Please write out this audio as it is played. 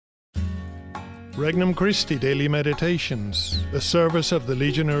Regnum Christi Daily Meditations, the service of the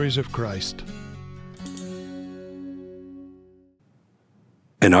Legionaries of Christ.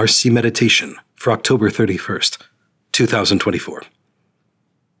 An RC Meditation for October 31st, 2024.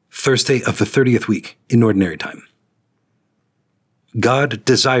 Thursday of the 30th week in Ordinary Time. God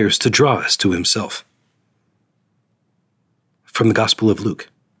desires to draw us to Himself. From the Gospel of Luke,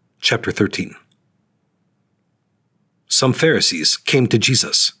 chapter 13. Some Pharisees came to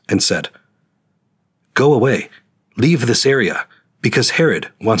Jesus and said, "Go away, leave this area, because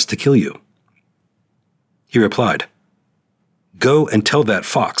Herod wants to kill you." He replied, "Go and tell that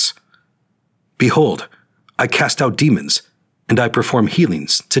fox, 'Behold, I cast out demons, and I perform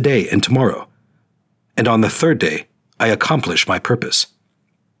healings today and tomorrow, and on the third day I accomplish my purpose.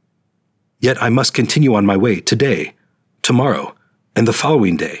 Yet I must continue on my way today, tomorrow, and the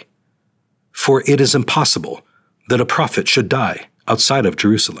following day, for it is impossible that a prophet should die outside of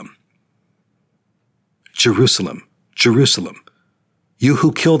Jerusalem. Jerusalem, Jerusalem, you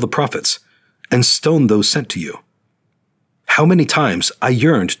who kill the prophets and stone those sent to you. How many times I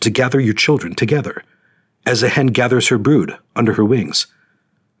yearned to gather your children together, as a hen gathers her brood under her wings,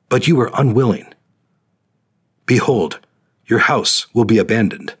 but you were unwilling. Behold, your house will be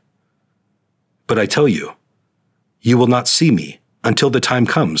abandoned. But I tell you, you will not see me until the time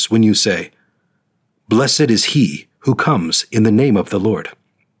comes when you say, 'Blessed is he who comes in the name of the Lord.'"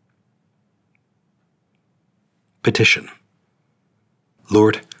 Petition.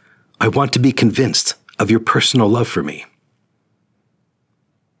 Lord, I want to be convinced of your personal love for me.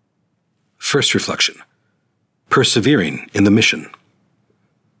 First reflection. Persevering in the mission.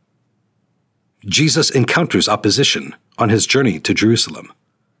 Jesus encounters opposition on his journey to Jerusalem.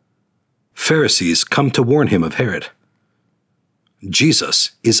 Pharisees come to warn him of Herod.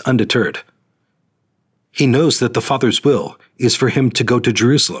 Jesus is undeterred. He knows that the Father's will is for him to go to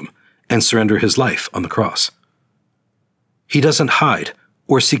Jerusalem and surrender his life on the cross. He doesn't hide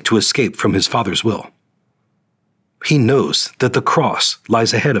or seek to escape from his Father's will. He knows that the cross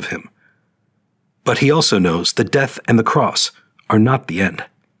lies ahead of him, but he also knows that death and the cross are not the end.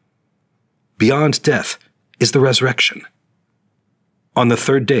 Beyond death is the resurrection. On the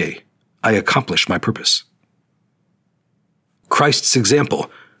third day, I accomplish my purpose. Christ's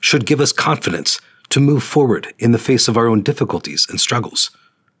example should give us confidence to move forward in the face of our own difficulties and struggles.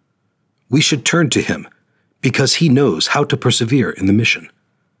 We should turn to him because he knows how to persevere in the mission.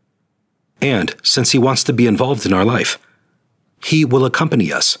 And since he wants to be involved in our life, he will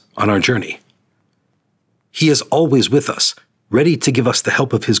accompany us on our journey. He is always with us, ready to give us the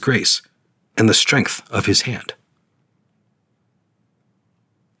help of his grace and the strength of his hand.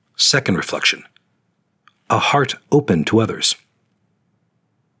 Second reflection. A heart open to others.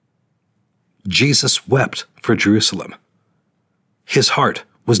 Jesus wept for Jerusalem. His heart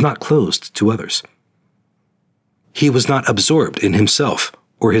was not closed to others. He was not absorbed in himself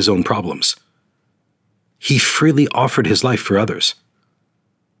or his own problems. He freely offered his life for others.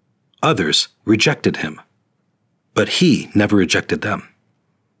 Others rejected him, but he never rejected them.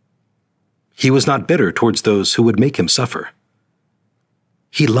 He was not bitter towards those who would make him suffer.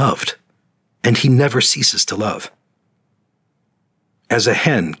 He loved, and he never ceases to love. As a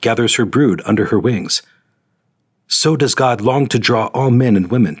hen gathers her brood under her wings, so does God long to draw all men and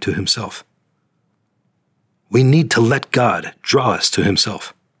women to himself. We need to let God draw us to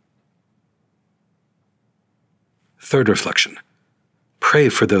himself. Third reflection. Pray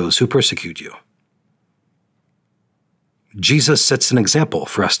for those who persecute you. Jesus sets an example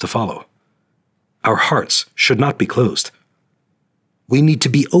for us to follow. Our hearts should not be closed. We need to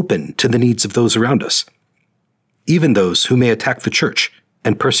be open to the needs of those around us, even those who may attack the church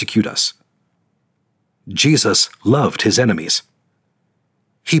and persecute us. Jesus loved his enemies.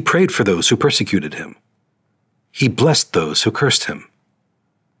 He prayed for those who persecuted him. He blessed those who cursed him.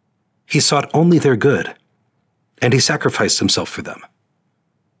 He sought only their good, and he sacrificed himself for them.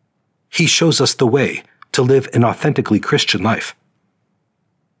 He shows us the way to live an authentically Christian life.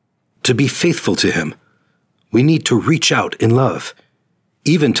 To be faithful to him, we need to reach out in love,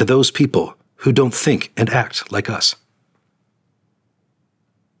 even to those people who don't think and act like us.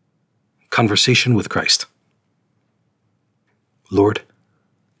 Conversation with Christ. Lord,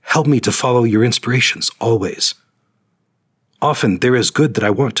 help me to follow your inspirations always. Often there is good that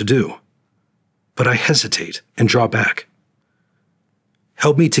I want to do, but I hesitate and draw back.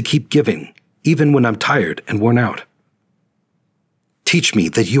 Help me to keep giving, even when I'm tired and worn out. Teach me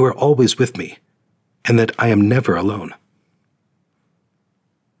that you are always with me, and that I am never alone.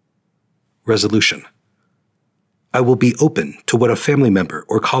 Resolution. I will be open to what a family member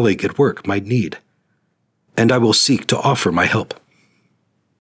or colleague at work might need, and I will seek to offer my help.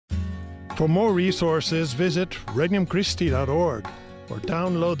 For more resources, visit regnumchristi.org or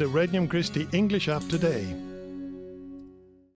download the Regnum Christi English app today.